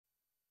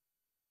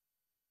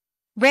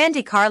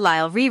Brandi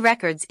Carlile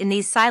re-records In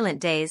These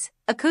Silent Days,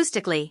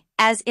 acoustically,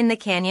 as In the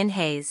Canyon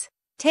Haze.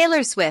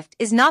 Taylor Swift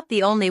is not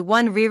the only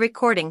one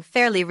re-recording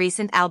fairly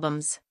recent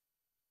albums.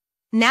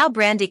 Now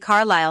Brandi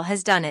Carlile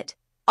has done it,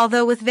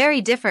 although with very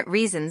different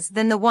reasons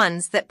than the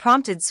ones that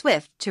prompted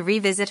Swift to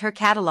revisit her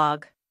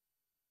catalog.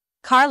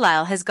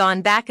 Carlile has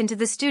gone back into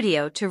the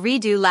studio to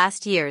redo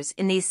last year's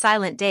In These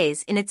Silent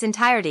Days in its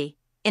entirety,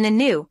 in a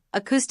new,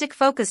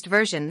 acoustic-focused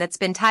version that's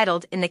been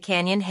titled In the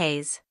Canyon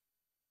Haze.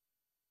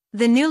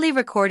 The newly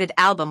recorded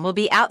album will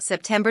be out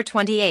September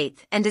 28th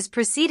and is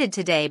preceded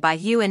today by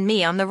You and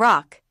Me on the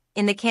Rock,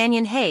 In the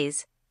Canyon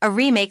Haze, a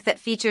remake that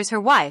features her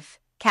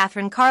wife,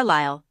 Catherine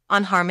Carlile,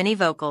 on harmony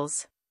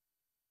vocals.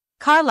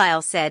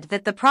 Carlile said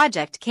that the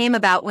project came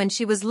about when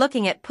she was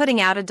looking at putting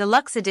out a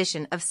deluxe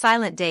edition of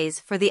Silent Days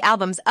for the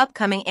album's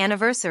upcoming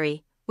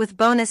anniversary, with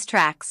bonus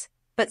tracks,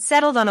 but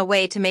settled on a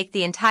way to make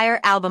the entire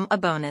album a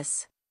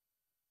bonus.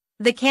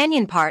 The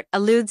Canyon part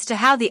alludes to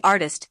how the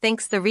artist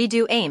thinks the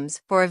redo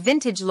aims for a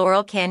vintage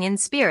Laurel Canyon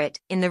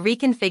spirit in the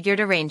reconfigured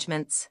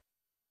arrangements.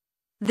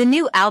 The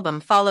new album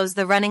follows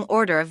the running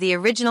order of the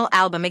original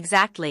album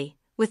exactly,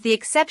 with the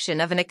exception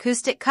of an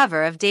acoustic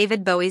cover of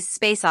David Bowie's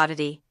Space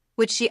Oddity,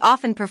 which she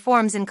often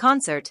performs in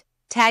concert,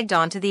 tagged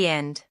on to the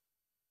end.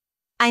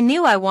 I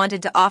knew I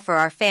wanted to offer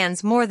our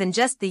fans more than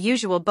just the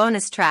usual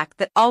bonus track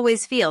that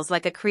always feels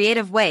like a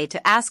creative way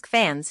to ask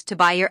fans to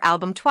buy your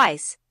album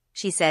twice,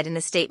 she said in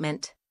a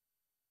statement.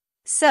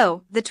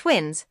 So, the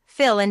twins,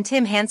 Phil and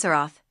Tim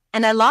Hanseroth,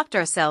 and I locked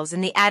ourselves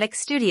in the attic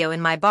studio in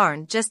my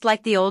barn just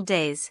like the old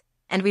days,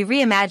 and we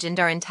reimagined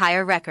our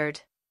entire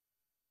record.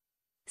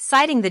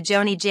 Citing the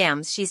Joni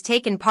jams she's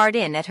taken part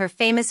in at her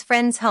famous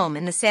friend's home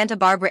in the Santa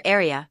Barbara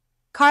area,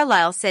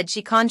 Carlile said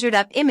she conjured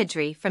up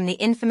imagery from the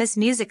infamous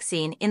music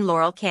scene in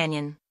Laurel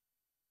Canyon.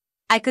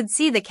 I could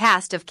see the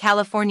cast of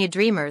California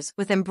Dreamers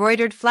with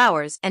embroidered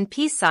flowers and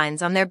peace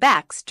signs on their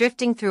backs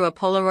drifting through a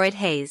Polaroid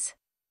haze.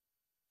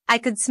 I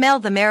could smell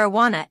the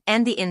marijuana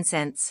and the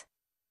incense.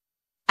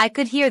 I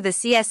could hear the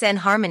CSN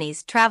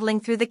harmonies traveling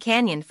through the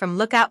canyon from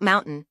Lookout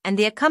Mountain and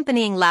the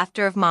accompanying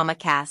laughter of Mama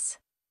Cass.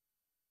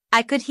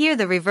 I could hear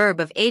the reverb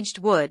of aged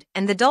wood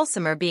and the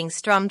dulcimer being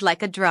strummed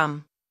like a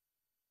drum.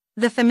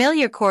 The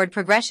familiar chord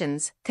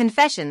progressions,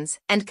 confessions,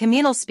 and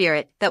communal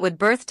spirit that would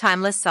birth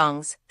timeless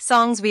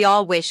songs we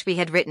all wish we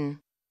had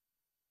written.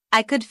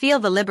 I could feel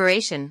the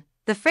liberation,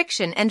 the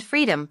friction and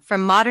freedom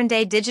from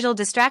modern-day digital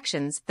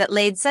distractions that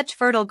laid such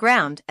fertile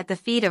ground at the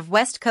feet of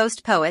West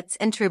Coast poets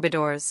and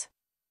troubadours.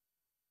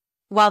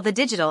 While the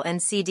digital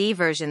and CD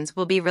versions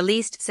will be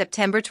released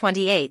September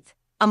 28th,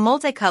 a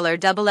multicolor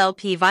double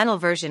LP vinyl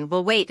version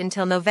will wait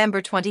until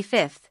November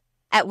 25th,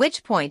 at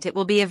which point it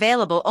will be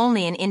available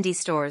only in indie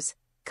stores,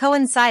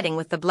 coinciding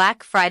with the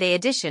Black Friday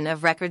edition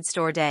of Record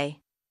Store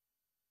Day.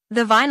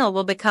 The vinyl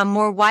will become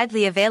more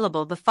widely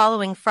available the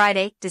following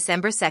Friday,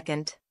 December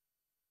 2nd.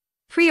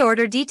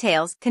 Pre-order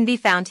details can be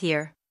found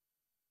here.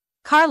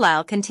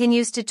 Carlile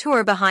continues to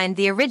tour behind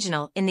the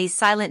original In These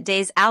Silent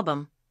Days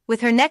album,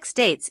 with her next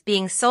dates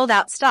being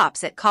sold-out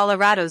stops at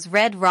Colorado's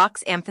Red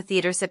Rocks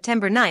Amphitheater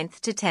September 9th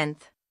to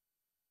 10th.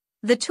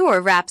 The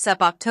tour wraps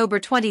up October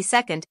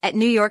 22nd at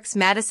New York's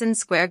Madison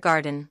Square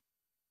Garden.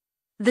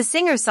 The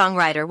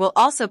singer-songwriter will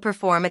also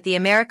perform at the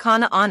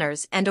Americana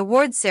Honors and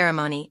Awards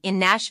ceremony in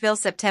Nashville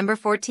September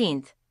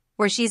 14th,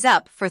 where she's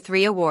up for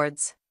 3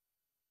 awards.